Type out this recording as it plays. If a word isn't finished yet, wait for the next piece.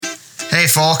Hey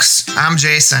folks, I'm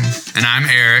Jason. And I'm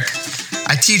Eric.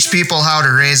 I teach people how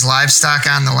to raise livestock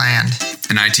on the land.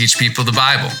 And I teach people the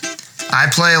Bible. I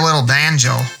play a little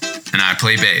banjo. And I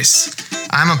play bass.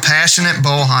 I'm a passionate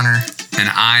bow hunter. And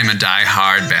I'm a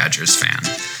die-hard Badgers fan.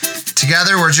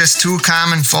 Together we're just two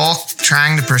common folk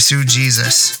trying to pursue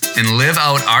Jesus. And live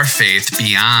out our faith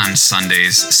beyond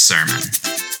Sunday's sermon.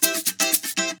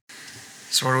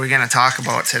 So what are we going to talk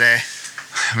about today?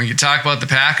 We could talk about the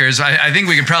Packers. I think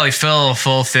we could probably fill a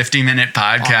full 50-minute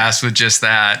podcast with just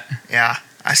that. Yeah.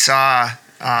 I saw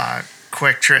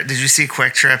Quick Trip. Did you see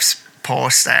Quick Trip's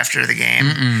post after the game?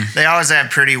 Mm-mm. They always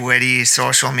have pretty witty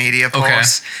social media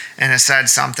posts. Okay. And it said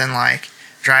something like,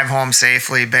 drive home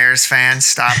safely, Bears fans.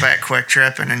 Stop at Quick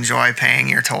Trip and enjoy paying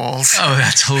your tolls. Oh,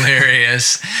 that's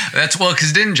hilarious.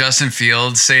 Because didn't Justin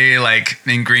Fields say, like,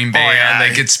 in Green Bay,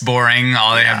 like, it's boring.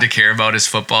 All they have to care about is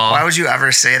football? Why would you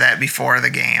ever say that before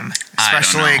the game?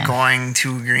 Especially going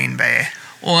to Green Bay.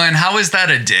 Well, and how is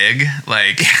that a dig?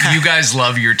 Like, you guys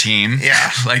love your team. Yeah.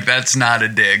 Like, that's not a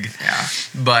dig. Yeah.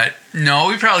 But, no,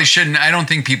 we probably shouldn't. I don't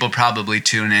think people probably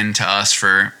tune in to us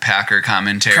for Packer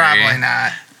commentary. Probably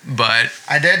not. But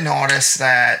I did notice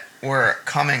that we're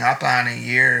coming up on a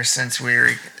year since we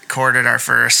recorded our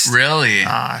first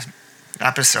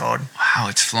episode. Wow,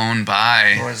 it's flown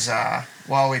by. It was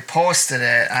we posted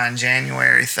it on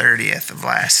January 30th of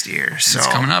last year. So it's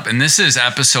coming up, and this is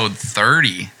episode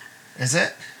 30. Is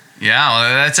it? Yeah,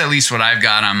 well, that's at least what I've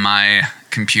got on my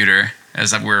computer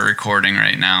as we're recording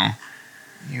right now.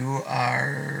 You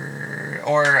are,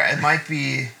 or it might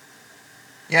be.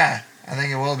 Yeah, I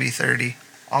think it will be 30.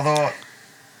 Although,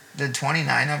 did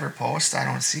 29 ever post? I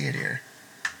don't see it here.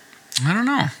 I don't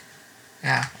know.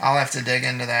 Yeah, I'll have to dig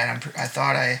into that. I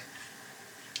thought I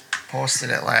posted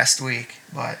it last week,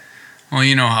 but... Well,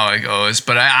 you know how it goes.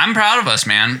 But I'm proud of us,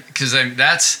 man, because I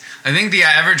think the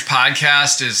average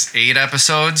podcast is 8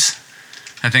 episodes.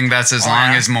 I think that's as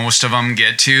long as most of them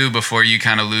get to before you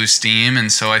kind of lose steam.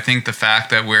 And so I think the fact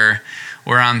that we're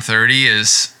on 30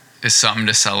 is something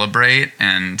to celebrate.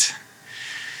 And...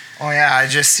 Oh, yeah, I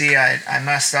just see I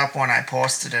messed up when I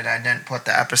posted it. I didn't put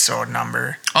the episode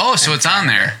number. Oh, so it's on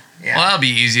there. Yeah. Well, that'll be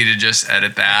easy to just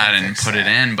edit that and put it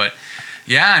in. But,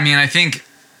 yeah, I mean, I think,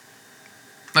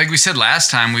 like we said last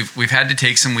time, we've had to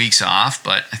take some weeks off,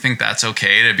 but I think that's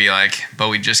okay to be like, but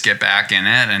we just get back in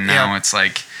it, and now it's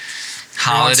like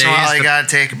holidays. Once in a while, you got to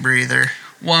take a breather.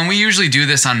 Well, and we usually do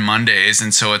this on Mondays,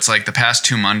 and so it's like the past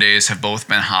 2 Mondays have both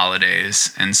been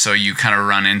holidays, and so you kind of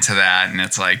run into that, and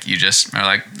it's like you just are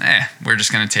like, we're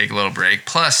just going to take a little break.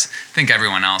 Plus, I think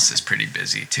everyone else is pretty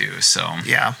busy too, so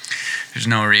there's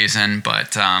no reason.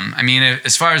 But, I mean,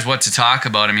 as far as what to talk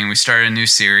about, I mean, we started a new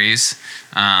series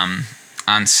on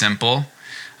Simple,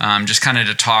 just kind of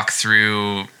to talk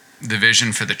through the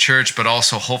vision for the church, but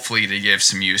also hopefully to give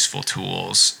some useful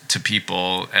tools to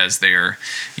people as they're,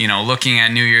 looking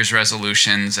at New Year's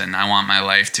resolutions and I want my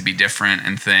life to be different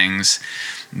and things.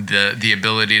 The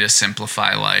ability to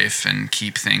simplify life and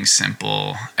keep things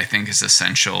simple, I think, is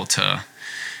essential to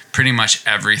pretty much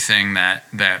everything that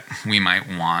we might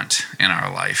want in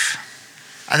our life.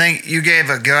 I think you gave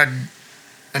a good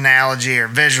analogy or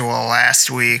visual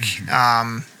last week.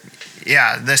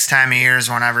 Mm-hmm. This time of year is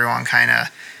when everyone kind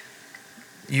of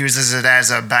uses it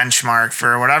as a benchmark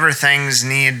for whatever things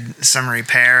need some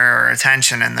repair or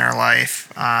attention in their life.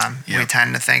 We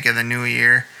tend to think of the new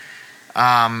year.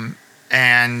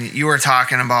 And you were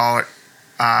talking about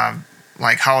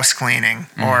like house cleaning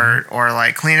or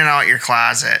like cleaning out your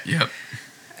closet. Yep.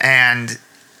 And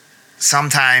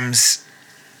sometimes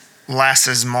less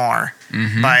is more.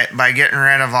 Mm-hmm. By getting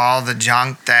rid of all the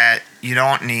junk that you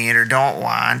don't need or don't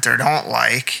want or don't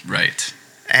like. Right.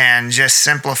 And just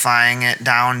simplifying it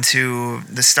down to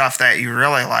the stuff that you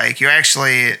really like, you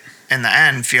actually, in the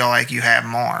end, feel like you have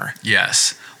more.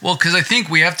 Yes. Well, because I think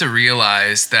we have to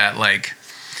realize that, like,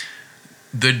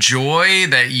 the joy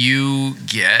that you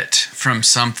get from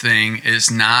something is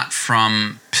not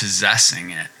from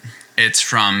possessing it. It's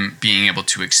from being able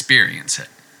to experience it.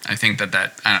 I think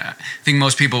I think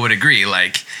most people would agree.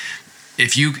 Like,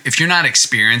 if you're not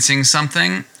experiencing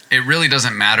something, it really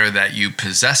doesn't matter that you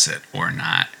possess it or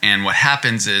not. And what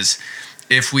happens is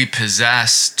if we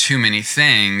possess too many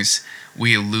things,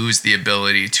 we lose the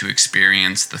ability to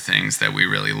experience the things that we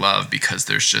really love because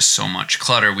there's just so much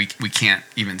clutter. We can't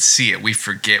even see it. We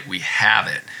forget we have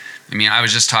it. I mean, I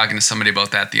was just talking to somebody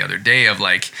about that the other day of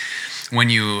like when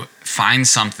you find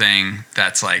something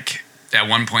that's like at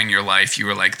one point in your life, you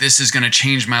were like, this is going to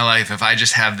change my life. If I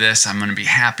just have this, I'm going to be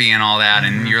happy and all that.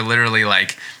 Mm-hmm. And you're literally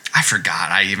like, I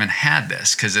forgot I even had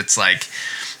this because it's like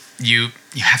you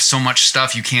have so much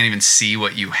stuff you can't even see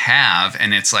what you have,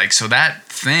 and it's like, so that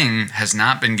thing has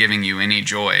not been giving you any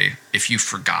joy if you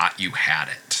forgot you had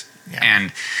it. Yeah.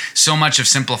 And so much of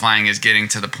simplifying is getting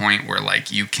to the point where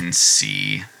like you can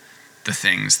see the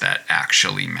things that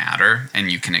actually matter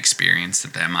and you can experience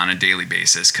them on a daily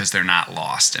basis because they're not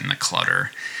lost in the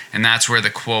clutter. And that's where the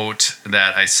quote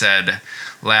that I said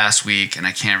last week, and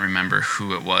I can't remember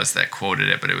who it was that quoted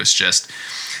it, but it was just,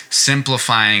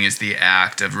 simplifying is the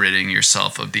act of ridding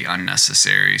yourself of the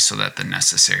unnecessary so that the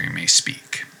necessary may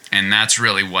speak. And that's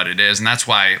really what it is. And that's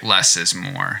why less is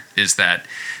more, is that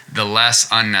the less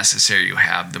unnecessary you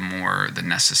have, the more the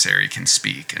necessary can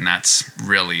speak. And that's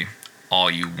really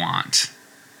all you want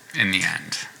in the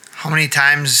end. How many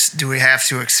times do we have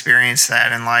to experience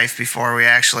that in life before we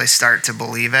actually start to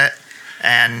believe it?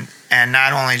 And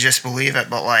not only just believe it,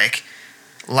 but like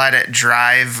let it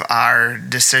drive our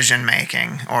decision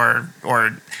making, or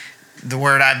the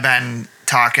word I've been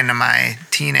talking to my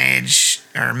teenage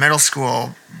or middle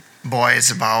school boys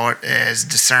about is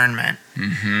discernment.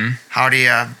 Mm-hmm. How do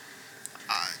you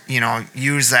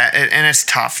use that? And it's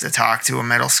tough to talk to a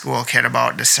middle school kid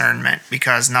about discernment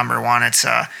because number one, it's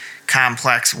a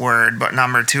complex word, but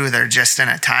number two, they're just in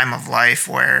a time of life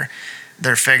where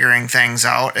they're figuring things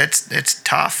out. It's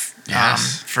tough.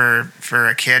 Yes. For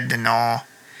a kid to know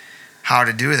how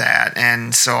to do that.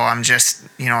 And so I'm just,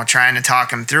 trying to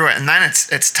talk him through it. And then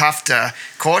it's tough to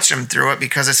coach him through it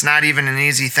because it's not even an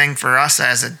easy thing for us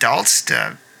as adults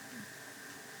to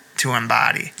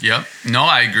embody. Yep. No,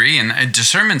 I agree. And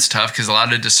discernment's tough because a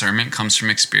lot of discernment comes from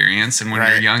experience. And when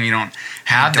you're young, you don't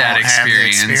have that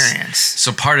experience.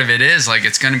 So part of it is like,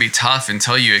 it's going to be tough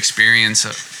until you experience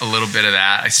a little bit of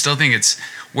that. I still think it's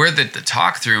worth it to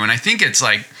talk through. And I think it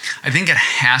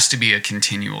has to be a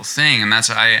continual thing. And that's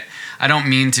why I don't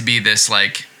mean to be this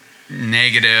like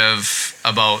negative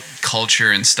about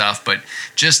culture and stuff, but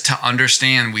just to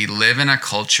understand we live in a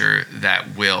culture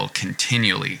that will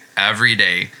continually, every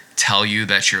day, tell you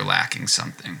that you're lacking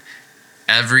something.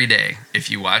 Every day,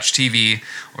 if you watch TV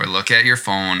or look at your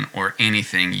phone or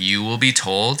anything, you will be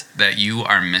told that you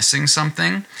are missing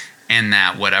something and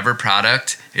that whatever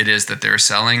product it is that they're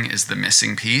selling is the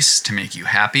missing piece to make you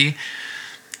happy.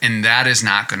 And that is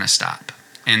not going to stop.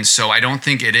 And so I don't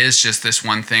think it is just this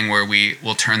one thing where we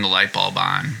will turn the light bulb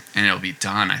on and it'll be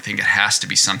done. I think it has to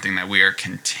be something that we are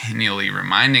continually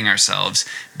reminding ourselves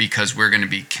because we're going to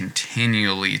be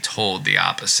continually told the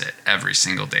opposite every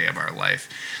single day of our life.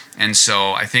 And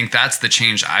so I think that's the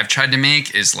change I've tried to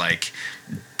make is like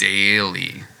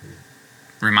daily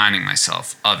reminding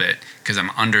myself of it because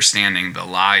I'm understanding the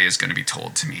lie is going to be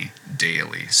told to me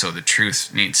daily. So the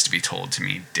truth needs to be told to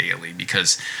me daily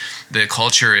because the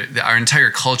culture, our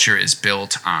entire culture is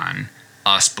built on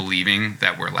us believing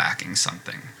that we're lacking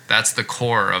something. That's the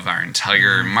core of our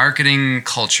entire marketing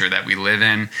culture that we live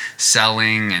in,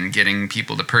 selling and getting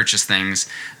people to purchase things.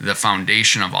 The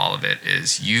foundation of all of it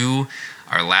is you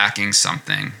are lacking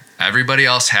something. Everybody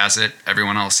else has it.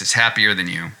 Everyone else is happier than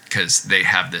you because they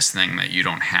have this thing that you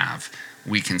don't have.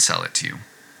 We can sell it to you.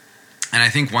 And I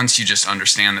think once you just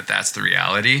understand that that's the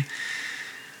reality,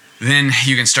 then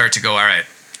you can start to go, all right,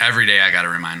 every day I got to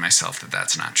remind myself that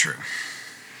that's not true.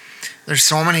 There's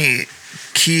so many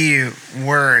key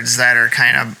words that are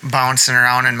kind of bouncing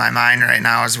around in my mind right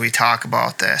now as we talk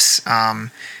about this.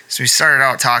 So we started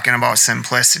out talking about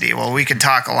simplicity. Well, we could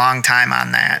talk a long time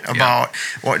on that, about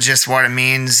what it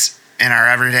means in our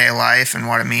everyday life and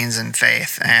what it means in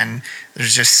faith. And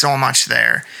there's just so much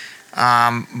there.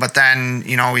 But then,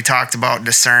 we talked about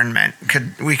discernment.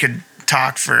 We could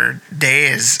talk for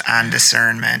days on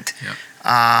discernment. Yep.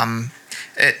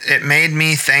 It made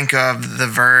me think of the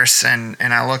verse, and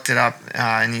I looked it up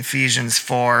in Ephesians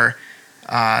 4,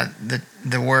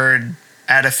 the word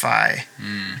edify,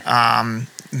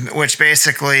 which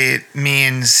basically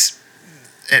means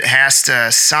it has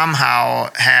to somehow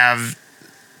have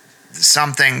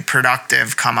something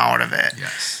productive come out of it.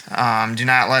 Yes. Do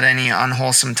not let any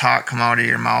unwholesome talk come out of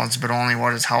your mouths, but only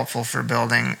what is helpful for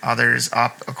building others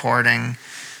up according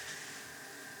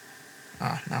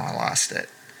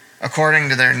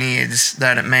to their needs,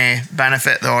 that it may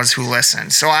benefit those who listen.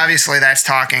 So obviously that's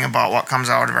talking about what comes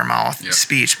out of our mouth,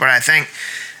 speech. But I think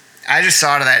I just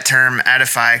thought of that term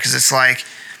edify because it's like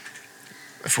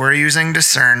if we're using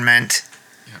discernment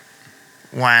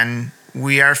when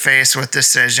we are faced with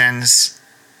decisions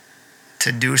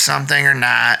to do something or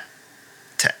not,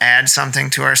 to add something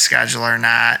to our schedule or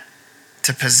not,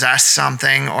 to possess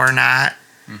something or not,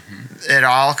 it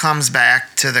all comes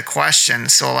back to the question.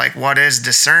 So like, what is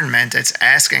discernment? It's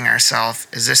asking ourselves,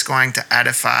 is this going to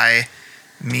edify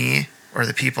me or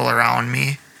the people around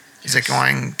me? Is it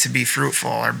going to be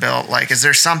fruitful or built? Like, is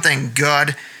there something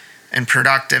good and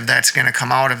productive that's going to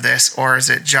come out of this, or is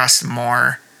it just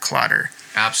more clutter?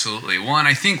 Absolutely. Well, and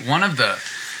I think one of the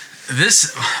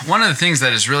things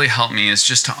that has really helped me is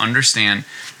just to understand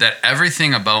that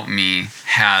everything about me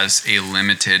has a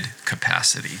limited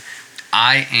capacity.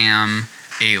 I am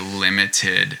a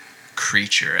limited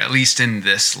creature, at least in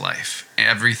this life.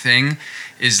 Everything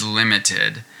is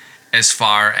limited as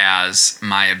far as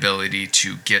my ability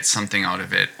to get something out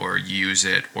of it or use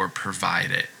it or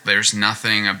provide it. There's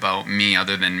nothing about me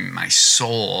other than my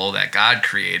soul that God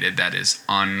created that is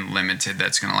unlimited,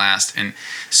 that's going to last. And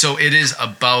so it is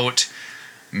about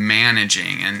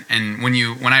managing. And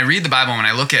when I read the Bible, when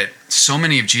I look at so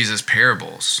many of Jesus'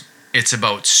 parables, it's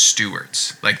about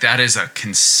stewards. Like, that is a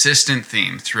consistent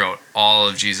theme throughout all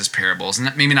of Jesus' parables.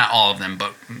 And maybe not all of them,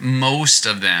 but most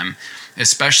of them,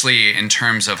 especially in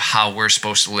terms of how we're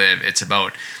supposed to live. It's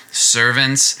about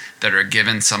servants that are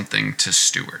given something to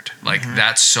steward. Like,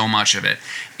 that's so much of it.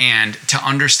 And to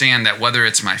understand that whether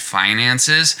it's my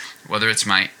finances, whether it's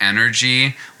my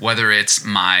energy, whether it's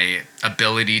my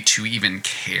ability to even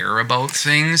care about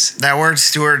things. That word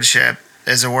stewardship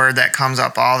is a word that comes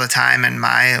up all the time in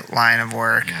my line of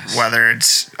work, Yes. Whether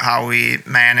it's how we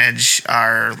manage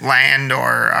our land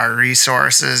or our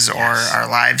resources or our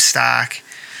livestock.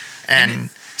 And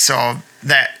so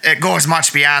that it goes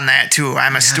much beyond that too.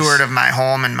 I'm a steward of my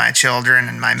home and my children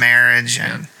and my marriage.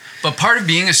 And But part of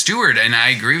being a steward, and I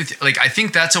agree with you, like, I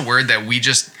think that's a word that we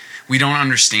don't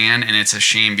understand, and it's a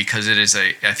shame because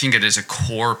I think it is a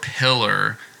core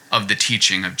pillar of the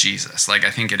teaching of Jesus. Like,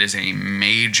 I think it is a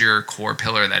major core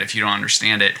pillar that if you don't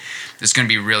understand it, it's going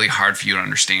to be really hard for you to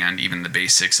understand even the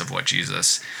basics of what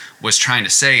Jesus was trying to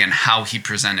say and how he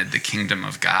presented the kingdom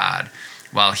of God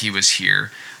while he was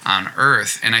here on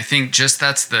earth. And I think just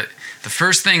that's the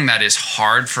first thing that is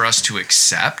hard for us to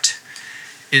accept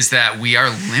is that we are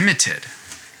limited,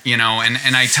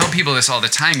 and I tell people this all the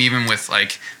time, even with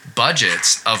like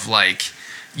budgets of like,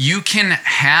 you can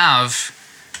have,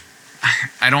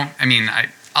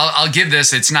 I'll give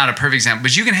this, it's not a perfect example,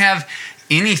 but you can have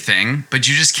anything, but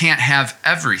you just can't have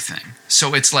everything.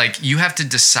 So it's like, you have to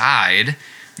decide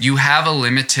you have a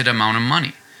limited amount of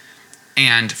money.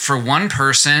 And for one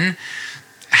person,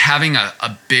 having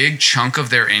a big chunk of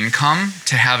their income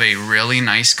to have a really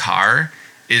nice car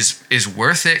is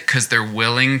worth it because they're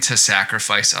willing to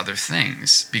sacrifice other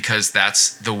things because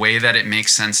that's the way that it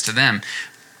makes sense to them.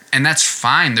 And that's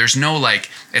fine. There's no like,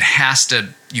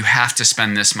 you have to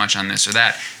spend this much on this or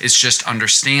that. It's just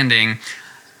understanding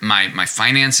my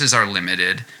finances are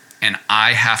limited and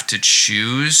I have to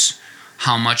choose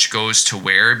how much goes to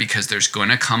where, because there's going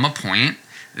to come a point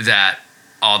that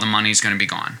all the money's going to be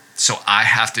gone. So I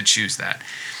have to choose that.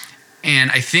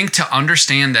 And I think to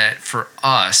understand that for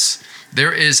us,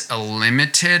 there is a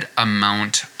limited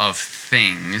amount of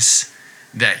things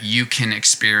that you can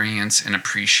experience and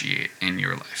appreciate in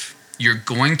your life. You're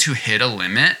going to hit a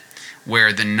limit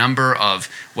where the number of,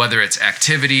 whether it's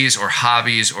activities or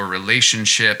hobbies or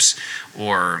relationships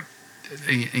or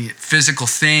physical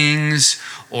things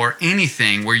or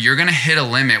anything, where you're going to hit a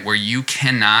limit where you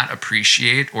cannot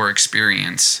appreciate or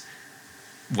experience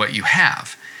what you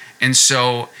have. And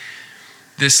so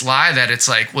this lie that it's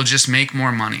like, well, just make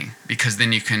more money because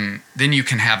then you can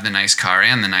have the nice car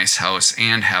and the nice house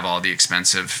and have all the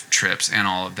expensive trips and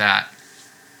all of that.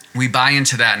 We buy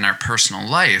into that in our personal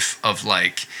life of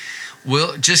like,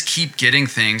 we'll just keep getting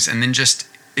things and then just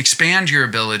expand your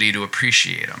ability to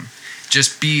appreciate them.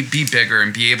 Just be bigger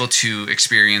and be able to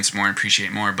experience more and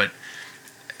appreciate more. But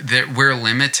that we're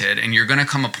limited, and you're going to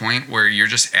come a point where you're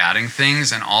just adding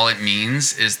things, and all it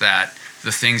means is that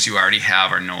the things you already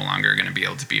have are no longer going to be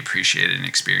able to be appreciated and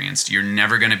experienced. You're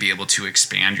never going to be able to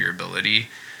expand your ability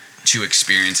to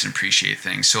experience and appreciate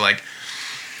things. So like,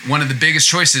 one of the biggest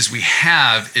choices we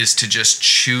have is to just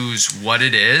choose what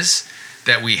it is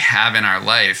that we have in our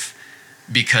life,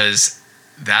 because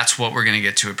that's what we're going to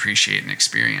get to appreciate and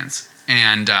experience.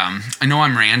 And I know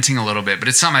I'm ranting a little bit, but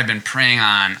it's something I've been praying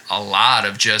on a lot,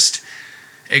 of just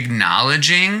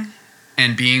acknowledging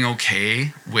and being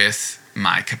okay with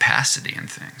my capacity in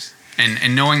things.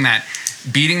 And knowing that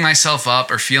beating myself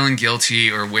up or feeling guilty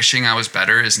or wishing I was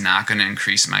better is not going to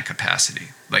increase my capacity.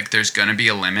 Like, there's going to be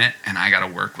a limit and I got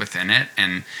to work within it.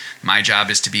 And my job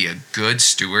is to be a good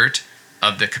steward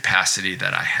of the capacity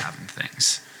that I have in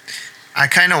things. I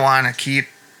kind of want to keep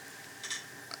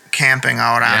camping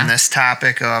out on this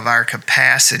topic of our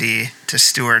capacity to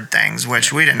steward things,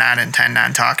 which we did not intend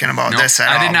on talking about this at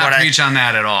all. I did not preach on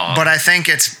that at all. But I think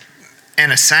it's,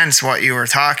 in a sense, what you were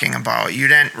talking about. You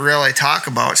didn't really talk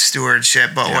about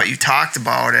stewardship, but what you talked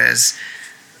about is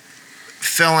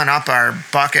filling up our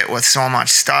bucket with so much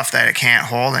stuff that it can't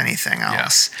hold anything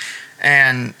else.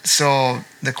 And so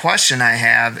the question I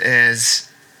have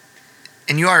is,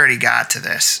 and you already got to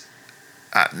this,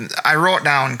 I wrote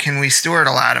down, can we steward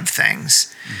a lot of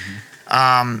things?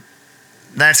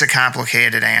 That's a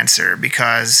complicated answer,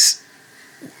 because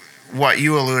what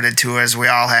you alluded to is we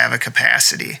all have a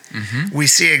capacity. We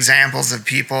see examples of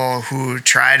people who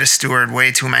try to steward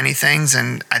way too many things,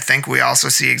 and I think we also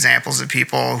see examples of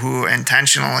people who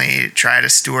intentionally try to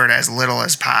steward as little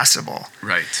as possible.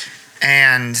 Right.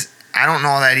 And I don't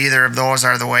know that either of those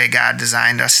are the way God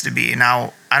designed us to be.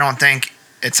 Now, I don't think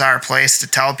it's our place to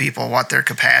tell people what their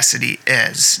capacity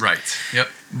is. Right. Yep.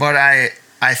 But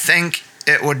I think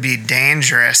it would be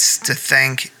dangerous to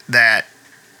think that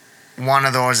one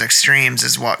of those extremes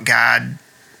is what God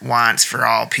wants for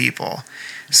all people.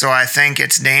 So I think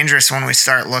it's dangerous when we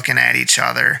start looking at each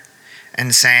other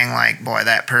and saying, like, boy,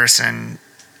 that person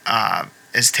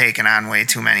is taking on way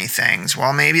too many things.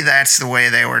 Well, maybe that's the way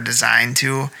they were designed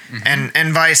to,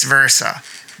 and vice versa.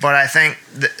 But I think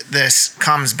this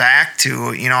comes back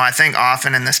to, I think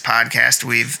often in this podcast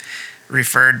we've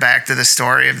referred back to the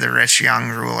story of the rich young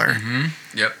ruler.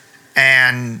 Yep.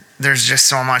 And there's just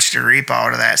so much to reap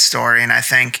out of that story. And I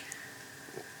think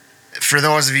for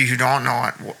those of you who don't know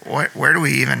it,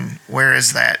 where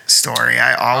is that story?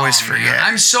 I always forget. Man.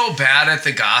 I'm so bad at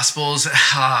the Gospels.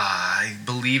 I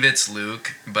believe it's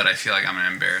Luke, but I feel like I'm going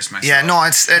to embarrass myself. Yeah, no,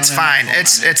 it's fine.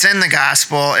 It's in the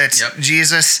Gospel. It's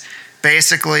Jesus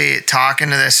basically talking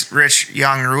to this rich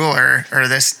young ruler, or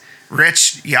this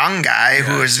rich young guy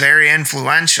who is very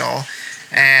influential.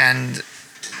 And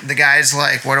the guy's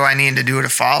like, what do I need to do to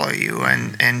follow you?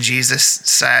 And Jesus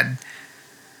said,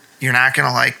 you're not going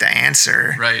to like the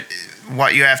answer. Right.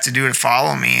 What you have to do to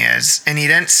follow me is, and he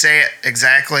didn't say it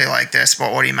exactly like this,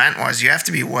 but what he meant was you have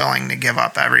to be willing to give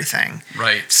up everything.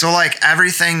 Right. So like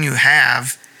everything you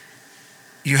have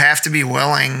to be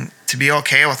willing to be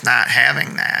okay with not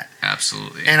having that.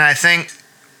 Absolutely. And I think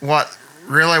what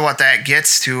that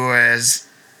gets to is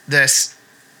this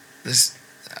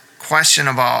question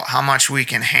about how much we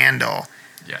can handle.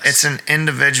 Yes. It's an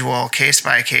individual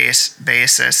case-by-case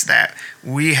basis that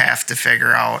we have to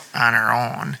figure out on our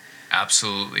own.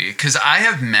 Absolutely. Because I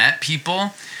have met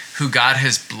people who God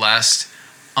has blessed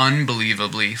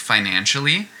unbelievably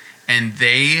financially, and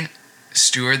they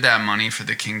steward that money for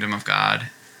the kingdom of God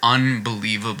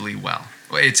unbelievably well.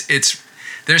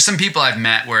 There's some people I've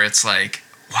met where it's like,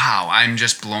 wow, I'm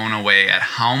just blown away at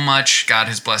how much God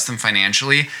has blessed them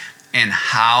financially and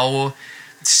how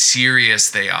serious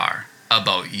they are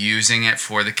about using it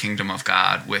for the kingdom of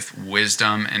God with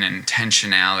wisdom and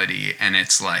intentionality. And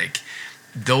it's like,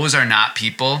 those are not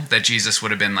people that Jesus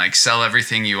would have been like, sell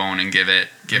everything you own and give it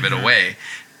away.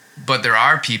 But there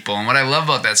are people, and what I love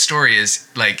about that story is,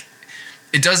 like,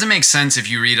 it doesn't make sense if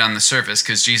you read on the surface,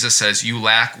 because Jesus says, you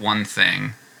lack one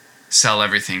thing, sell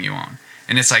everything you own.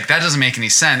 And it's like, that doesn't make any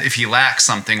sense. If he lacks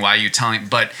something, why are you telling?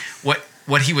 But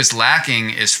what he was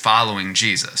lacking is following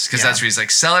Jesus, because that's where he's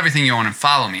like, sell everything you own and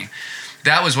follow me.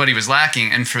 That was what he was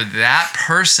lacking. And for that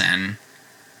person,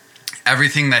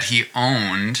 everything that he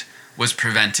owned was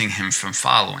preventing him from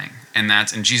following. And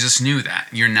Jesus knew that.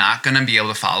 You're not going to be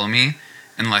able to follow me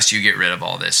unless you get rid of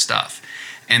all this stuff.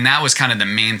 And that was kind of the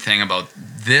main thing about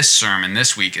this sermon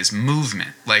this week is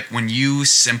movement. Like, when you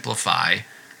simplify,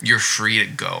 you're free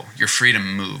to go. You're free to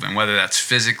move. And whether that's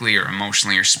physically or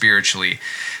emotionally or spiritually,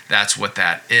 that's what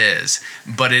that is.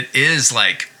 But it is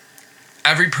like,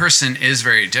 every person is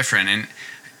very different. And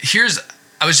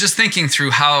I was just thinking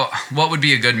through what would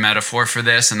be a good metaphor for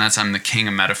this, and that's I'm the king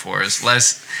of metaphors.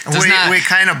 We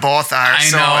kind of both are. I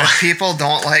know. If people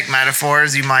don't like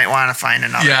metaphors, you might want to find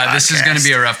another podcast. This is going to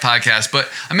be a rough podcast. But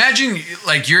imagine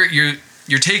like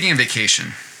you're taking a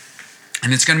vacation,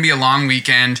 and it's going to be a long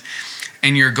weekend,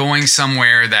 and you're going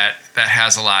somewhere that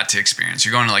has a lot to experience.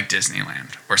 You're going to like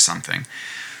Disneyland or something.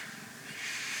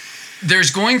 There's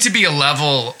going to be a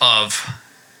level of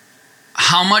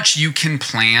how much you can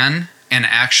plan and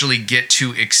actually get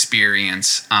to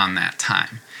experience on that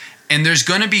time. And there's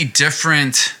going to be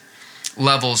different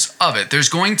levels of it. There's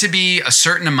going to be a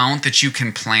certain amount that you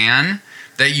can plan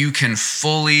that you can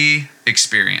fully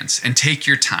experience and take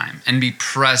your time and be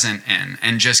present in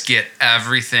and just get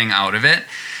everything out of it.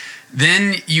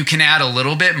 Then you can add a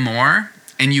little bit more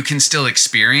and you can still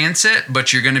experience it,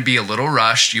 but you're going to be a little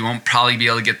rushed. You won't probably be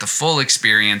able to get the full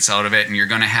experience out of it, and you're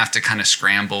going to have to kind of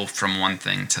scramble from one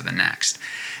thing to the next.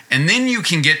 And then you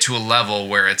can get to a level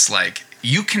where it's like,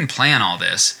 you can plan all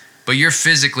this, but you're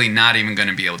physically not even going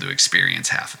to be able to experience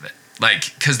half of it.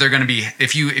 Like, because they're going to be,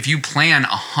 if you plan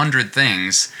 100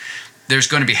 things, there's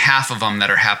going to be half of them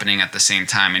that are happening at the same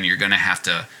time, and you're going to have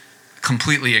to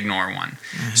completely ignore one.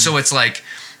 So it's like,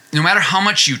 no matter how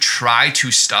much you try to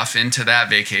stuff into that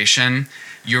vacation,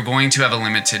 you're going to have a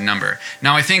limited number.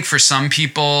 Now, I think for some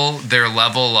people, their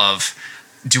level of,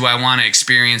 do I want to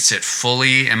experience it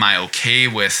fully? Am I okay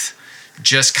with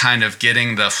just kind of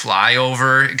getting the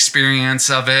flyover experience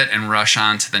of it and rush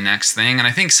on to the next thing? And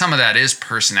I think some of that is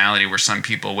personality, where some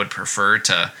people would prefer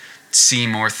to see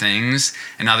more things,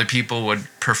 and other people would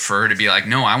prefer to be like,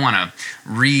 no, I want to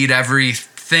read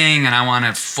everything and I want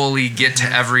to fully get to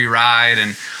every ride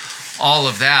and all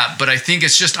of that. But I think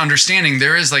it's just understanding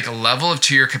there is like a level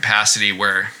to your capacity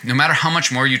where no matter how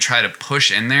much more you try to push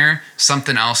in there,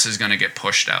 something else is going to get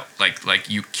pushed out. Like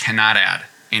you cannot add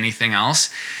anything else.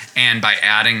 And by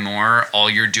adding more, all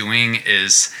you're doing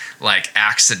is like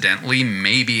accidentally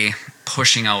maybe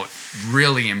pushing out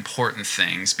really important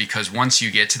things, because once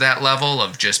you get to that level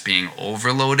of just being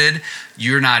overloaded,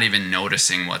 you're not even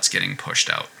noticing what's getting pushed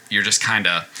out. You're just kind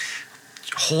of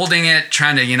holding it,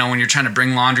 trying to, when you're trying to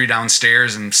bring laundry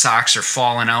downstairs and socks are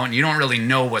falling out and you don't really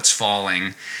know what's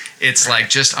falling. It's like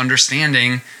just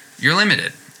understanding you're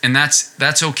limited, and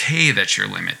that's okay that you're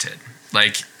limited.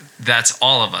 Like that's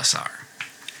all of us are.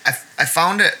 I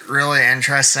found it really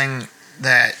interesting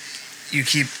that you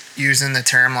keep using the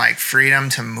term like freedom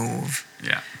to move.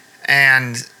 Yeah.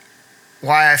 And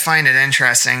why I find it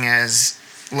interesting is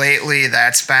lately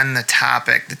that's been the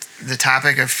topic. The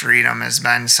topic of freedom has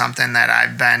been something that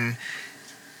I've been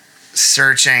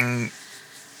searching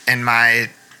in my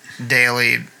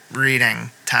daily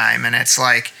reading time. And it's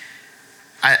like,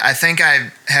 I think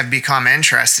I have become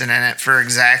interested in it for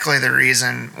exactly the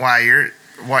reason why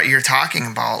what you're talking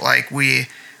about. Like we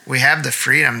have the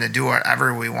freedom to do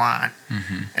whatever we want.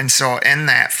 And so in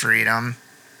that freedom,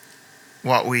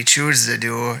 what we choose to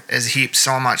do is heap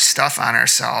so much stuff on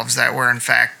ourselves that we're in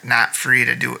fact not free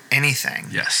to do anything.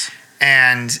 Yes.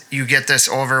 And you get this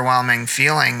overwhelming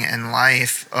feeling in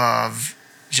life of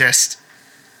just,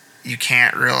 you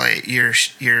can't really, you're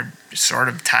sort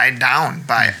of tied down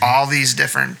by all these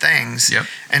different things. Yep.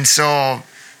 And so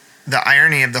the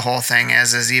irony of the whole thing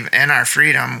is even in our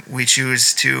freedom, we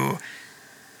choose to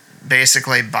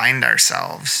basically bind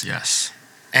ourselves. Yes.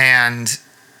 And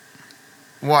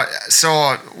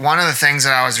so one of the things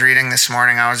that I was reading this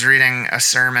morning, I was reading a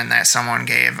sermon that someone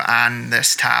gave on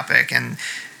this topic,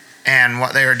 and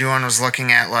what they were doing was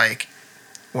looking at like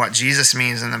what Jesus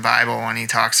means in the Bible when he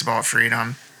talks about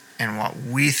freedom and what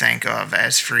we think of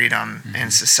as freedom in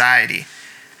society.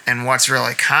 And what's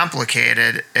really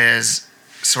complicated is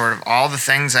sort of all the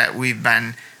things that we've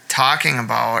been talking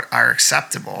about are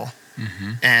acceptable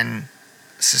in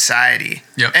society.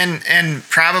 Yep. And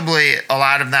probably a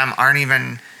lot of them aren't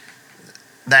even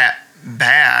that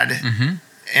bad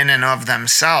in and of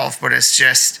themselves, but it's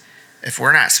just if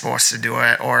we're not supposed to do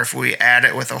it, or if we add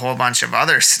it with a whole bunch of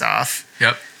other stuff.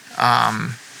 Yep.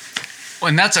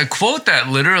 And that's a quote that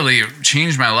literally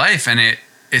changed my life, and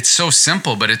it's so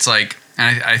simple, but it's like,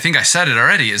 and I think I said it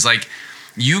already, is like,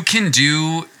 you can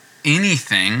do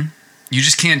anything, you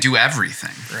just can't do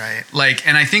everything. Right. Like,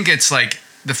 and I think it's like,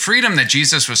 the freedom that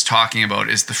Jesus was talking about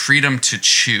is the freedom to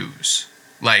choose.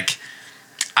 Like,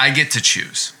 I get to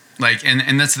choose. Like,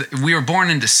 and that's we were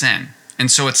born into sin, and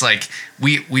so it's like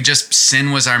we just,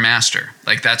 sin was our master.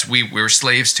 Like we were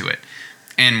slaves to it.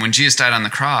 And when Jesus died on the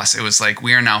cross, it was like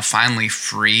we are now finally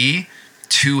free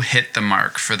to hit the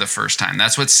mark for the first time.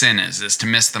 That's what sin is to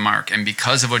miss the mark. And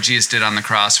because of what Jesus did on the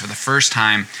cross for the first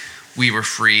time, we were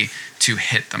free to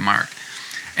hit the mark.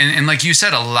 And like you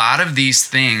said, a lot of these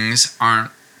things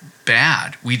aren't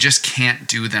bad. We just can't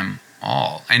do them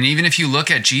all. And even if you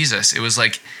look at Jesus, it was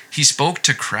like he spoke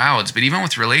to crowds, but even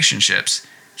with relationships,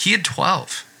 he had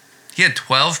 12. He had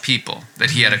 12 people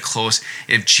that he had a close.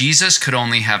 If Jesus could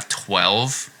only have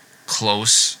 12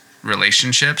 close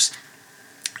relationships,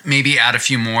 maybe add a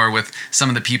few more with some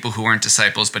of the people who weren't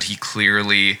disciples, but he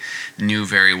clearly knew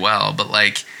very well. But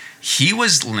like, he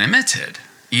was limited,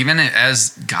 even as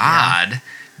God,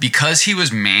 because he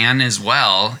was man as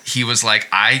well. He was like,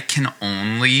 I can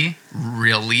only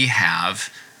really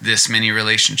have this many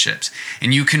relationships,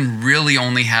 and you can really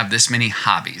only have this many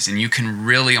hobbies, and you can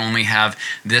really only have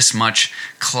this much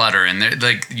clutter, and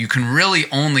like you can really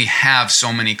only have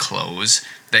so many clothes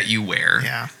that you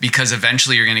wear, because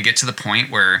eventually you're going to get to the point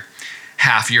where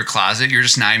half your closet you're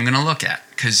just not even going to look at,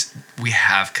 because we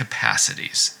have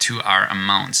capacities to our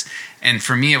amounts. And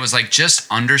for me, it was like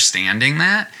just understanding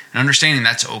that, and understanding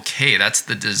that's okay. That's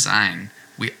the design.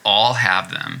 We all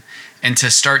have them. And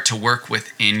to start to work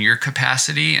within your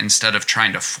capacity instead of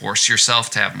trying to force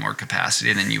yourself to have more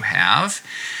capacity than you have.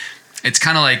 It's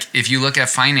kind of like if you look at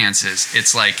finances,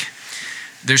 it's like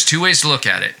there's two ways to look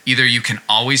at it. Either you can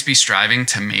always be striving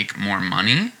to make more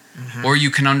money, or you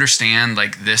can understand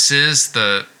like this is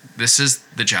the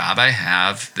job I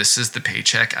have, this is the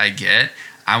paycheck I get.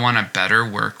 I want to better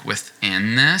work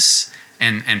within this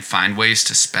and find ways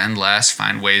to spend less,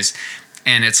 find ways.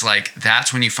 And it's like,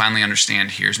 that's when you finally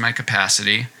understand, here's my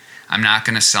capacity. I'm not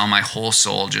going to sell my whole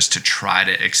soul just to try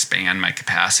to expand my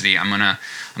capacity. I'm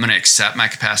going to accept my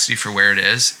capacity for where it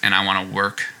is, and I want to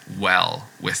work well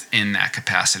within that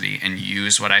capacity and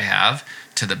use what I have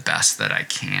to the best that I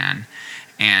can,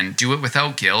 and do it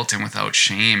without guilt and without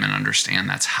shame, and understand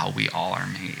that's how we all are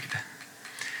made.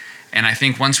 And I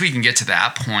think once we can get to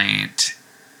that point,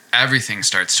 everything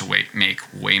starts to make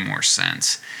way more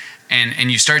sense.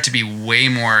 And you start to be way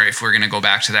more, if we're going to go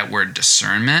back to that word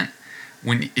discernment,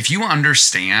 if you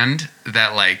understand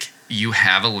that like you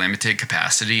have a limited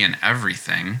capacity in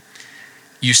everything,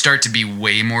 you start to be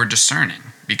way more discerning,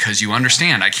 because you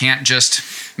understand I can't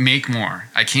just make more.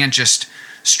 I can't just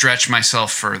stretch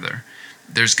myself further.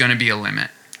 There's going to be a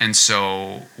limit. And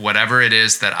so whatever it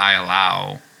is that I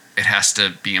allow, it has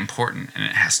to be important and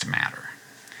it has to matter.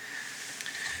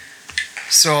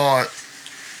 So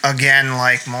again,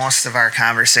 like most of our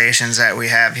conversations that we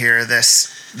have here,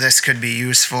 this could be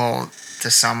useful to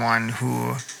someone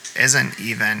who isn't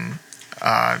even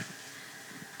a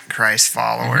Christ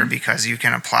follower, because you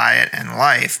can apply it in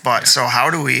life. But so how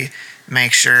do we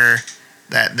make sure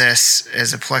that this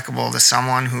is applicable to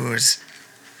someone who is,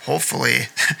 hopefully,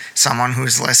 someone who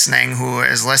is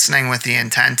listening with the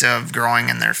intent of growing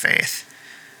in their faith?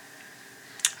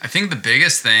 I think the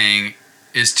biggest thing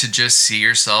is to just see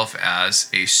yourself as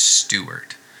a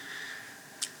steward.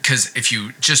 Because if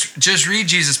you just read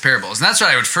Jesus' parables, and that's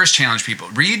what I would first challenge people.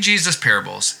 Read Jesus'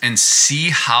 parables and see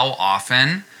how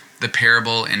often the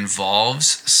parable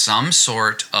involves some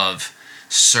sort of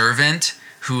servant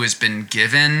who has been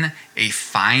given a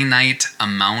finite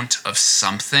amount of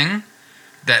something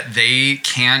that they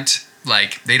can't,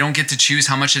 like, they don't get to choose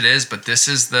how much it is, but this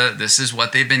is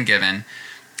what they've been given.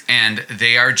 And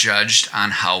they are judged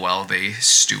on how well they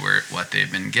steward what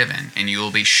they've been given. And you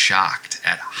will be shocked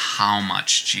at how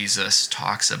much Jesus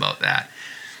talks about that.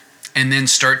 And then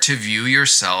start to view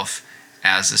yourself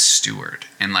as a steward.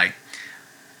 And like,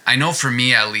 I know for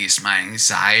me at least, my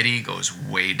anxiety goes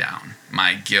way down.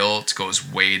 My guilt goes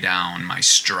way down. My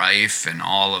strife and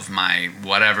all of my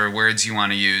whatever words you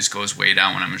want to use goes way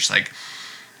down when I'm just like,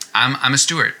 I'm a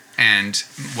steward. And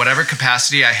whatever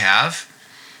capacity I have,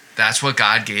 that's what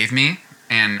God gave me,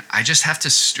 and I just have to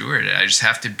steward it. I just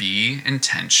have to be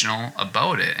intentional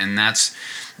about it. And that's,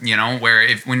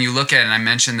 where when you look at it, and I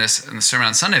mentioned this in the sermon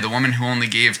on Sunday, the woman who only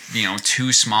gave,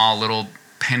 2 small little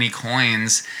penny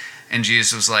coins, and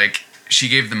Jesus was like, she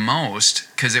gave the most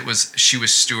because she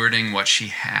was stewarding what she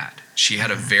had. She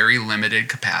had a very limited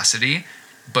capacity,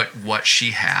 but what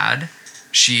she had,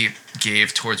 she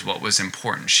gave towards what was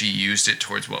important. She used it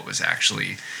towards what was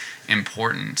actually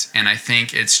important. And I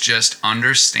think it's just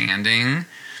understanding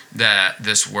that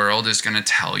this world is going to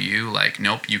tell you like,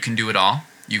 nope, you can do it all.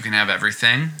 You can have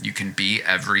everything. You can be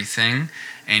everything,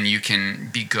 and you can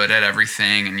be good at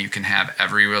everything, and you can have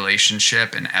every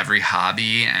relationship and every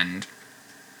hobby, and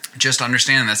just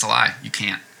understand that's a lie. You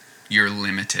can't. You're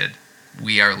limited.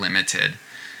 We are limited,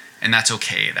 and that's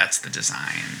okay. That's the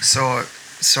design. So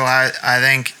I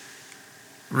think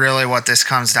really what this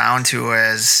comes down to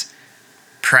is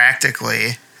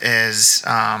practically is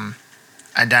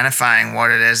identifying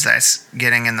what it is that's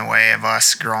getting in the way of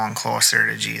us growing closer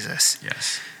to Jesus.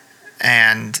 Yes.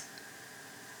 And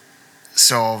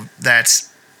so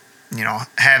that's,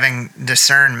 having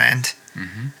discernment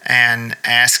and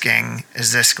asking,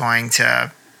 is this going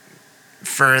to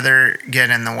further get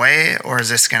in the way, or is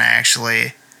this going to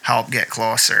actually help get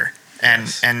closer? And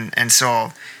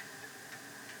so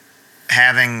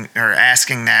having or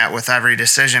asking that with every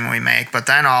decision we make, but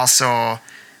then also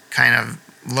kind of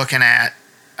looking at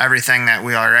everything that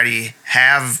we already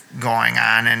have going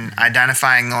on and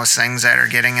identifying those things that are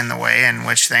getting in the way and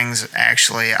which things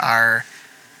actually are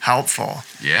helpful.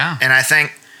 Yeah. And I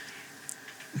think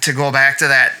to go back to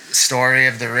that story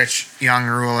of the rich young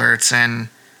ruler, it's in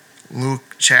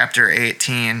Luke chapter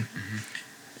 18.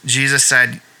 Jesus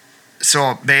said,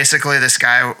 so basically this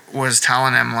guy was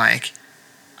telling him like,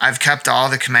 I've kept all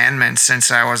the commandments since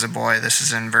I was a boy. This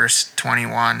is in verse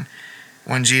 21.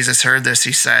 When Jesus heard this,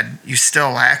 he said, you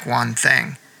still lack one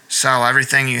thing. Sell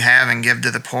everything you have and give to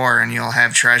the poor, and you'll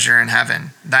have treasure in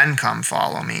heaven. Then come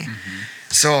follow me.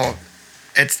 So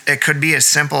it could be as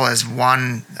simple as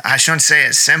one, I shouldn't say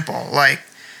it's simple, like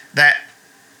there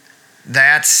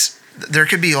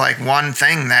could be like one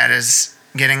thing that is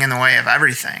getting in the way of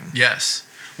everything. Yes.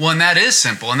 Well, and that is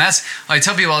simple. And that's, I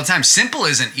tell people all the time, simple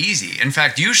isn't easy. In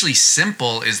fact, usually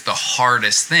simple is the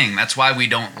hardest thing. That's why we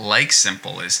don't like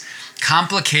simple. Is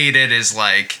complicated is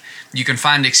like, you can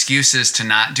find excuses to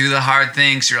not do the hard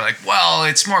things. You're like, well,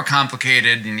 it's more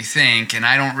complicated than you think, and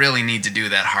I don't really need to do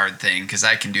that hard thing because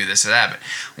I can do this or that. But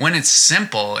when it's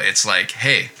simple, it's like,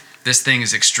 hey, this thing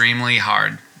is extremely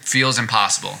hard, feels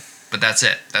impossible, but that's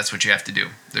it. That's what you have to do.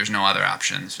 There's no other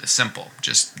options. It's simple.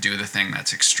 Just do the thing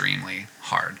that's extremely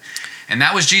hard. And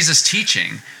that was Jesus'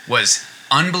 teaching, was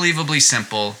unbelievably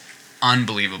simple,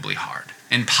 unbelievably hard,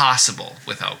 impossible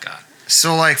without God.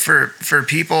 So like for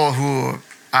people who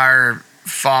are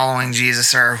following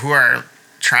Jesus or who are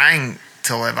trying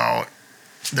to live out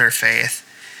their faith,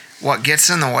 what gets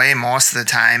in the way most of the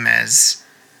time is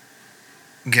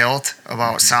guilt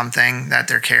about something that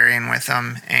they're carrying with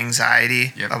them,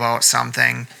 anxiety about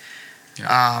something,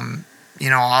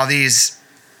 all these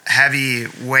heavy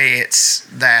weights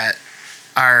that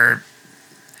are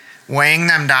weighing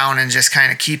them down and just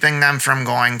kind of keeping them from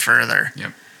going further.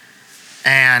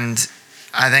 And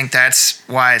I think that's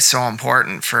why it's so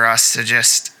important for us to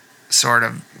just sort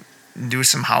of do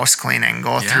some house cleaning,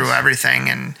 go through everything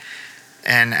and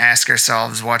ask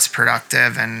ourselves what's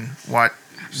productive and what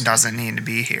doesn't need to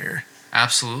be here.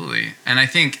 Absolutely. And I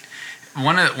think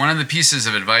one of the pieces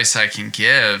of advice I can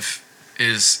give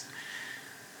is,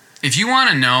 if you want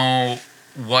to know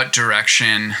what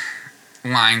direction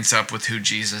lines up with who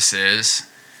Jesus is,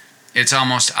 it's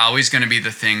almost always going to be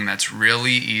the thing that's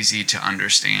really easy to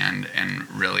understand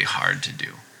and really hard to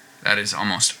do. That is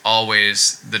almost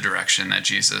always the direction that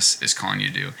Jesus is calling you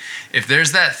to do. If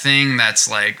there's that thing that's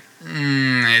like,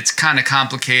 it's kind of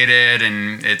complicated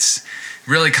and it's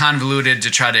really convoluted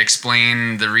to try to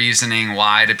explain the reasoning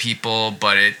why to people,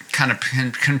 but it kind of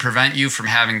can prevent you from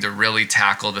having to really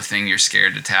tackle the thing you're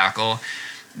scared to tackle,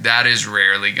 that is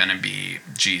rarely going to be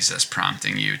Jesus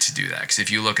prompting you to do that. Because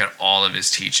if you look at all of his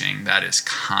teaching, that is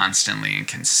constantly and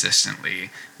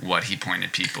consistently what he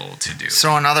pointed people to do.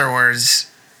 So in other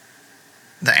words,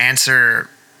 the answer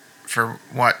for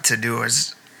what to do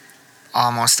is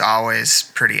almost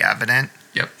always pretty evident.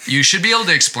 Yep. You should be able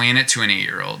to explain it to an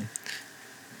 8-year-old.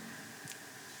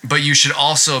 But you should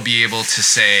also be able to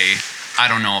say, I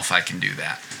don't know if I can do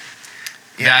that.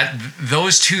 Yeah. That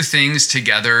those two things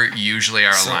together usually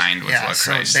are aligned with what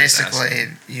Christ is asking. So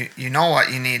basically, you know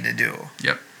what you need to do.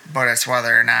 Yep. But it's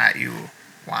whether or not you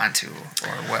want to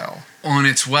or will. Well, and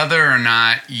it's whether or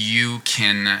not you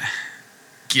can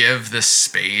give the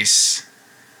space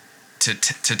to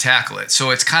tackle it.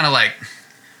 So it's kind of like,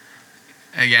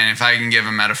 again, if I can give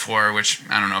a metaphor, which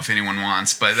I don't know if anyone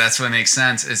wants, but that's what makes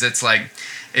sense, is it's like,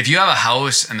 if you have a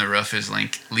house and the roof is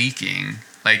leaking,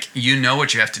 like, you know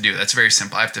what you have to do. That's very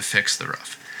simple. I have to fix the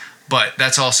roof. But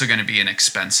that's also going to be an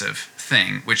expensive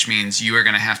thing, which means you are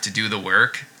going to have to do the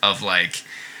work of like,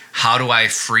 how do I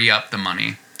free up the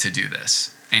money to do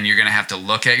this? And you're going to have to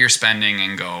look at your spending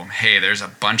and go, hey, there's a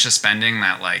bunch of spending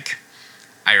that like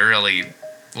I really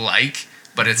like,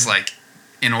 but it's like,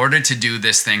 in order to do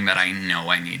this thing that I know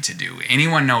I need to do,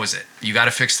 anyone knows it. You got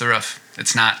to fix the roof.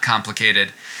 It's not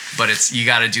complicated, but you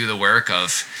got to do the work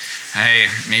of, hey,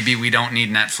 maybe we don't need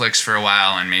Netflix for a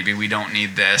while, and maybe we don't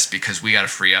need this because we got to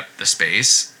free up the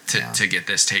space to get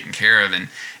this taken care of.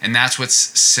 And that's what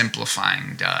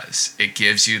simplifying does. It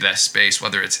gives you that space,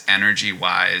 whether it's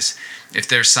energy-wise, if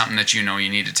there's something that you know you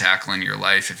need to tackle in your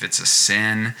life, if it's a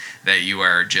sin that you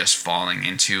are just falling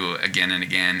into again and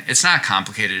again, it's not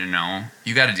complicated to know.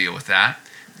 You got to deal with that.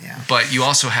 Yeah. But you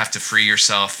also have to free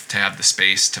yourself to have the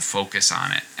space to focus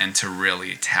on it and to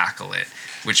really tackle it,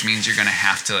 which means you're going to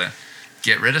have to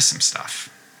get rid of some stuff.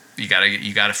 You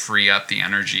got to free up the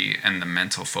energy and the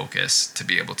mental focus to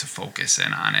be able to focus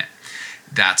in on it.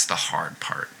 That's the hard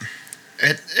part.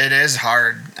 It is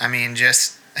hard. I mean,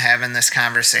 just having this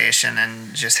conversation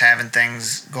and just having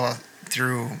things go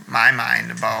through my mind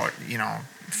about,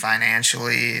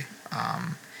 financially,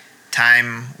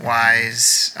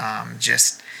 time-wise,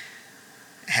 just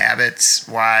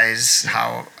habits-wise,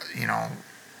 how,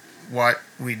 what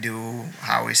we do,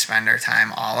 how we spend our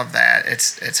time, all of that.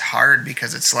 It's hard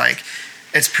because it's like,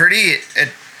 it's pretty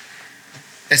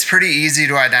easy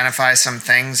to identify some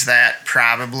things that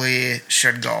probably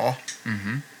should go.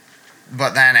 Mm-hmm.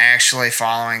 But then actually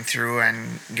following through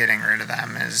and getting rid of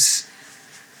them is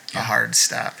a hard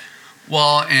step.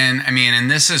 Well,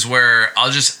 and this is where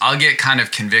I'll get kind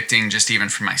of convicting just even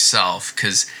for myself,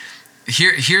 because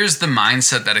here's the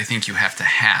mindset that I think you have to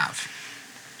have,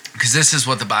 because this is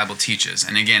what the Bible teaches.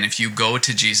 And again, if you go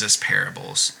to Jesus'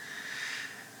 parables,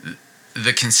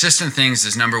 the consistent things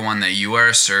is, number one, that you are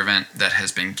a servant that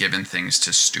has been given things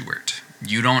to steward.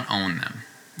 You don't own them.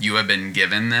 You have been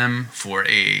given them for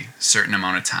a certain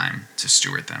amount of time to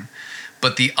steward them.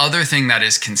 But the other thing that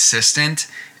is consistent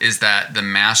is that the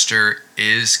master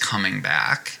is coming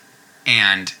back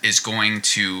and is going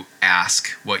to ask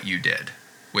what you did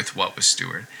with what was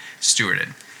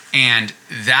stewarded. And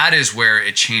that is where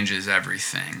it changes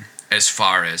everything, as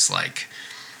far as like,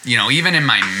 even in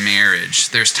my marriage,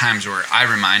 there's times where I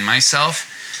remind myself,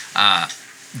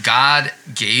 God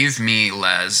gave me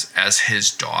Les as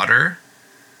his daughter,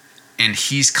 and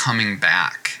he's coming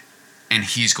back, and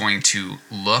he's going to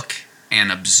look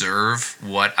and observe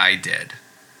what I did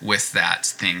with that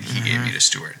thing he gave me to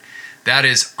steward. That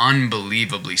is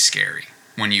unbelievably scary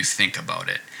when you think about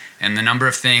it. And the number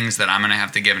of things that I'm going to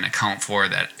have to give an account for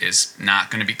that is not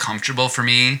going to be comfortable for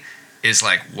me is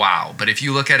like, wow. But if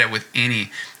you look at it with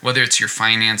whether it's your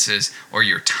finances or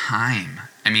your time,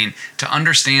 I mean, to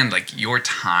understand like your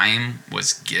time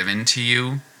was given to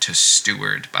you to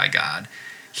steward by God.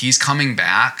 He's coming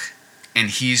back and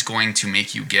he's going to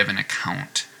make you give an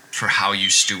account for how you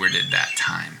stewarded that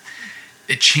time.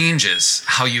 It changes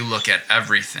how you look at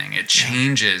everything. It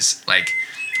changes like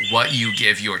what you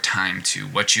give your time to,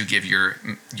 what you give your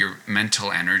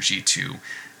mental energy to,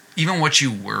 even what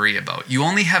you worry about. You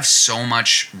only have so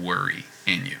much worry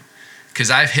in you. Because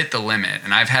I've hit the limit,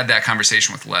 and I've had that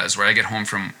conversation with Les where I get home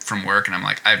from work and I'm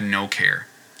like, I have no care.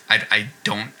 I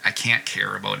can't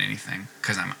care about anything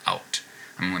because I'm out.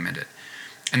 I'm limited.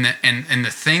 And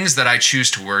the things that I choose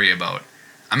to worry about,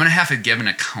 I'm going to have to give an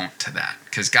account to that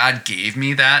because God gave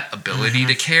me that ability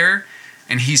to care,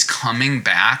 and he's coming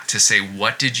back to say,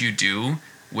 what did you do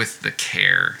with the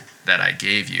care that I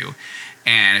gave you?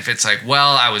 And if it's like,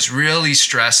 well, I was really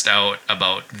stressed out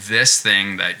about this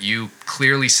thing that you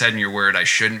clearly said in your word I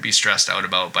shouldn't be stressed out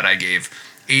about, but I gave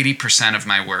 80% of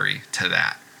my worry to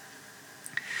that.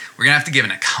 We're going to have to give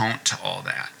an account to all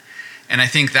that. And I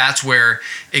think that's where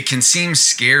it can seem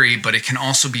scary, but it can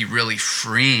also be really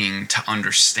freeing to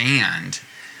understand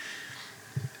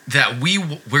that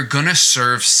we're going to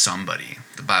serve somebody.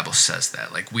 The Bible says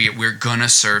that. Like we're going to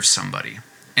serve somebody.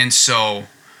 And so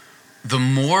the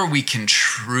more we can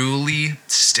truly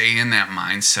stay in that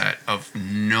mindset of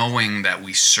knowing that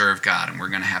we serve God and we're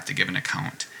going to have to give an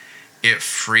account, it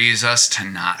frees us to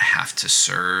not have to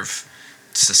serve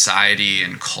society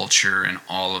and culture and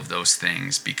all of those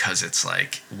things, because it's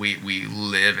like we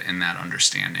live in that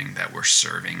understanding that we're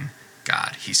serving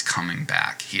God. He's coming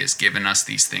back. He has given us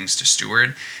these things to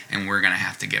steward, and we're going to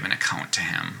have to give an account to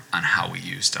him on how we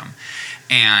used them.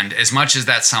 And as much as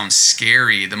that sounds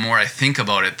scary, the more I think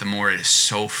about it, the more it is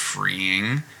so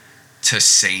freeing to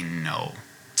say no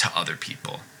to other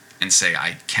people and say,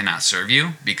 I cannot serve you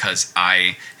because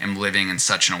I am living in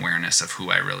such an awareness of who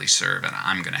I really serve, and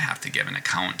I'm going to have to give an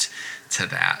account to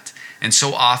that. And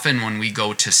so often when we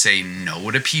go to say no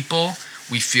to people,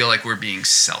 we feel like we're being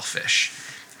selfish.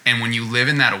 And when you live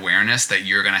in that awareness that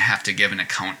you're going to have to give an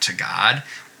account to God,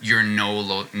 you're no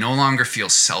longer feel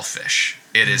selfish.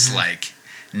 It is like,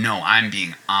 no, I'm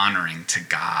being honoring to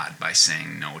God by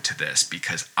saying no to this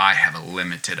because I have a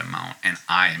limited amount and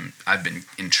I've been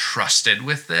entrusted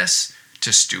with this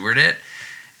to steward it,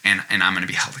 and I'm going to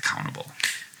be held accountable.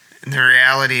 And the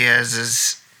reality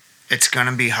is it's going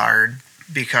to be hard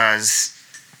because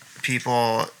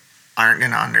people aren't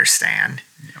going to understand.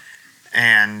 Yep.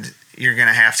 And you're going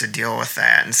to have to deal with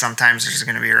that. And sometimes there's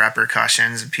going to be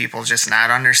repercussions of people just not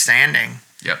understanding.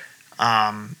 Yep.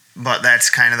 But that's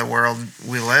kind of the world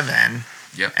we live in.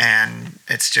 Yep. And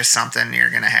it's just something you're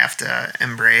going to have to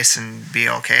embrace and be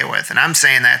okay with. And I'm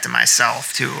saying that to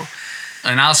myself too.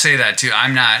 And I'll say that too.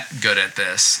 I'm not good at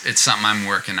this. It's something I'm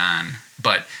working on.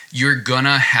 But you're going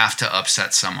to have to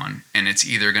upset someone, and it's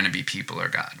either going to be people or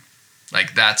God.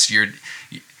 Like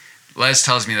Les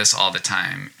tells me this all the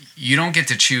time. You don't get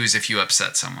to choose if you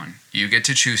upset someone. You get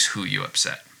to choose who you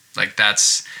upset. Like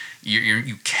that's...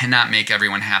 You cannot make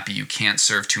everyone happy. You can't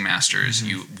serve two masters.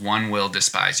 One will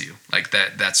despise you. Like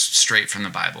that's straight from the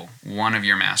Bible. One of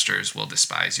your masters will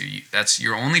despise you. That's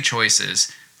your only choice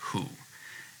is who.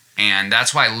 And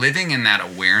that's why living in that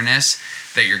awareness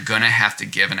that you're going to have to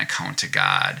give an account to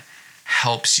God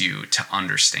helps you to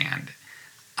understand,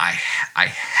 I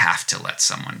have to let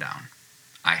someone down.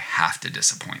 I have to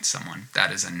disappoint someone.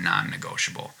 That is a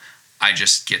non-negotiable. I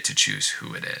just get to choose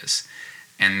who it is.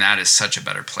 And that is such a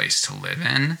better place to live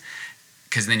in,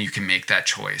 because then you can make that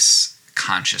choice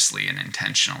consciously and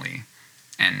intentionally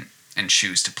and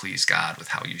choose to please God with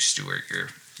how you steward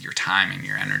your time and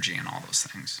your energy and all those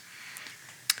things.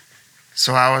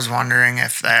 So I was wondering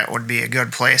if that would be a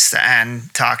good place to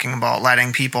end, talking about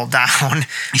letting people down.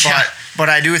 Yeah. But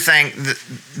I do think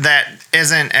that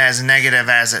isn't as negative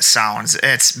as it sounds.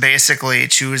 It's basically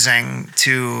choosing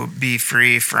to be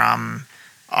free from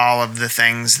all of the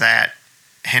things that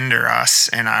hinder us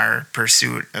in our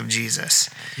pursuit of Jesus.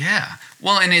 Yeah.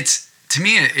 Well, and it's, to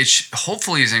me, it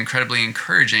hopefully is incredibly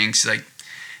encouraging. So like,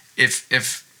 if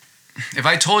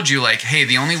I told you, like, hey,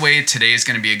 the only way today is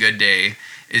going to be a good day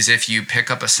is if you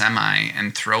pick up a semi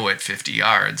and throw it 50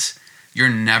 yards, you're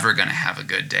never going to have a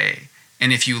good day.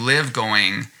 And if you live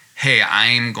going, hey,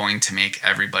 I'm going to make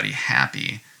everybody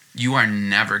happy, you are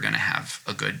never going to have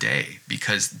a good day,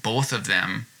 because both of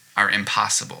them are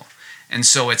impossible. And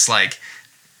so it's like,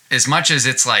 as much as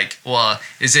it's like, well,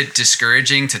 is it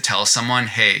discouraging to tell someone,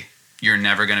 hey, you're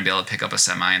never going to be able to pick up a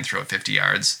semi and throw it 50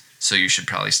 yards, so you should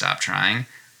probably stop trying?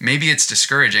 Maybe it's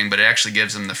discouraging, but it actually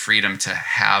gives them the freedom to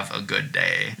have a good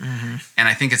day. Mm-hmm. And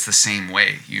I think it's the same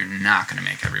way. You're not going to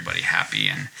make everybody happy.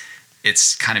 And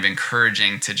it's kind of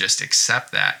encouraging to just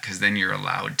accept that, because then you're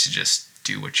allowed to just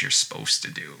do what you're supposed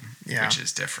to do, which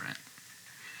is different.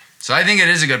 So I think it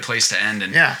is a good place to end.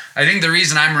 And I think the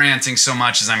reason I'm ranting so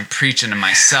much is I'm preaching to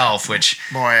myself, which...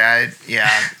 And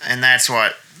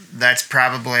that's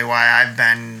probably why I've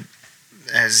been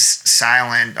as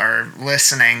silent or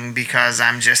listening, because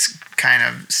I'm just kind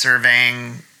of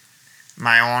surveying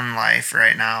my own life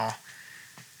right now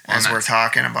as we're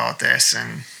talking about this.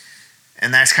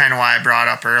 And that's kind of why I brought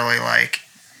up early, like,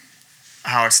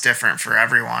 how it's different for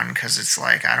everyone, because it's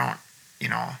like, I don't,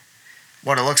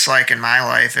 what it looks like in my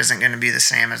life isn't going to be the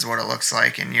same as what it looks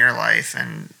like in your life.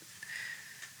 And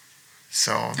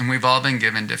so... And we've all been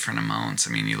given different amounts.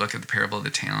 I mean, you look at the parable of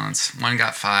the talents. One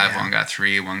got 5, one got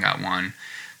 3, one got 1.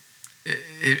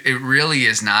 It really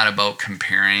is not about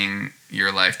comparing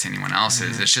your life to anyone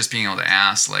else's. Mm-hmm. It's just being able to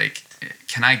ask, like,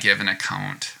 can I give an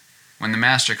account? When the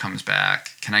master comes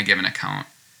back, can I give an account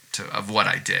of what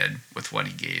I did with what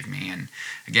he gave me? And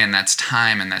again, that's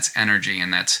time, and that's energy,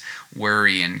 and that's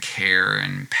worry and care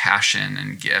and passion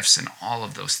and gifts, and all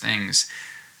of those things.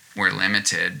 We're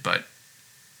limited, but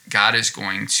God is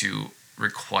going to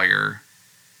require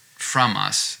from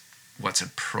us what's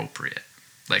appropriate.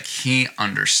 Like, he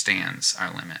understands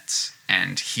our limits,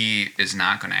 and he is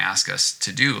not going to ask us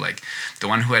to do, like, the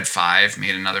one who had 5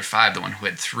 made another 5. The one who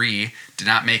had 3 did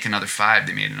not make another 5.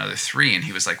 They made another 3. And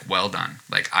he was like, well done.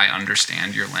 Like, I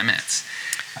understand your limits.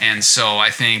 And so I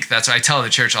think that's what I tell the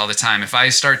church all the time. If I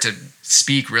start to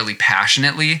speak really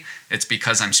passionately, it's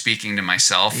because I'm speaking to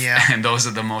myself. Yeah. And those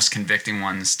are the most convicting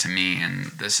ones to me. And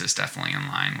this is definitely in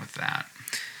line with that.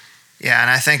 Yeah,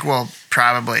 and I think we'll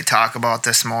probably talk about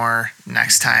this more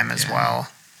next time as well.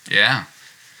 Yeah.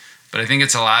 But I think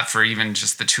it's a lot for even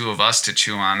just the two of us to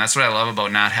chew on. That's what I love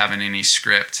about not having any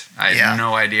script. I had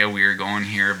no idea we were going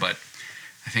here, but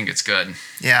I think it's good.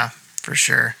 Yeah, for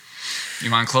sure.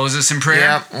 You want to close this in prayer?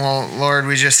 Yeah. Well, Lord,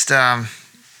 we just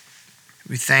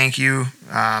we thank you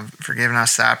for giving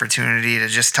us the opportunity to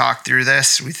just talk through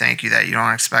this. We thank you that you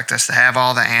don't expect us to have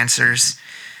all the answers.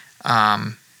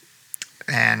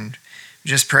 And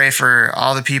just pray for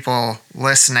all the people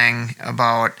listening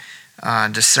about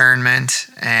discernment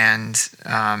and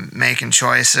making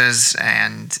choices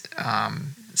and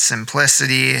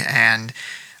simplicity, and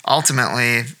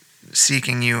ultimately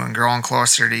seeking you and growing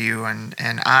closer to you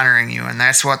and honoring you. And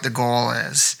that's what the goal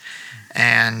is.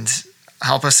 And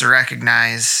help us to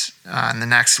recognize in the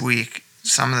next week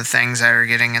some of the things that are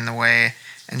getting in the way,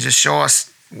 and just show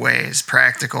us ways,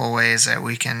 practical ways, that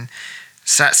we can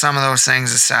set some of those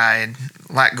things aside,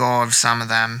 let go of some of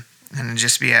them, and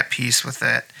just be at peace with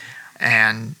it,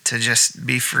 and to just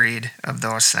be freed of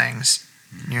those things.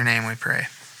 In your name we pray.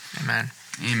 Amen.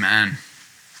 Amen.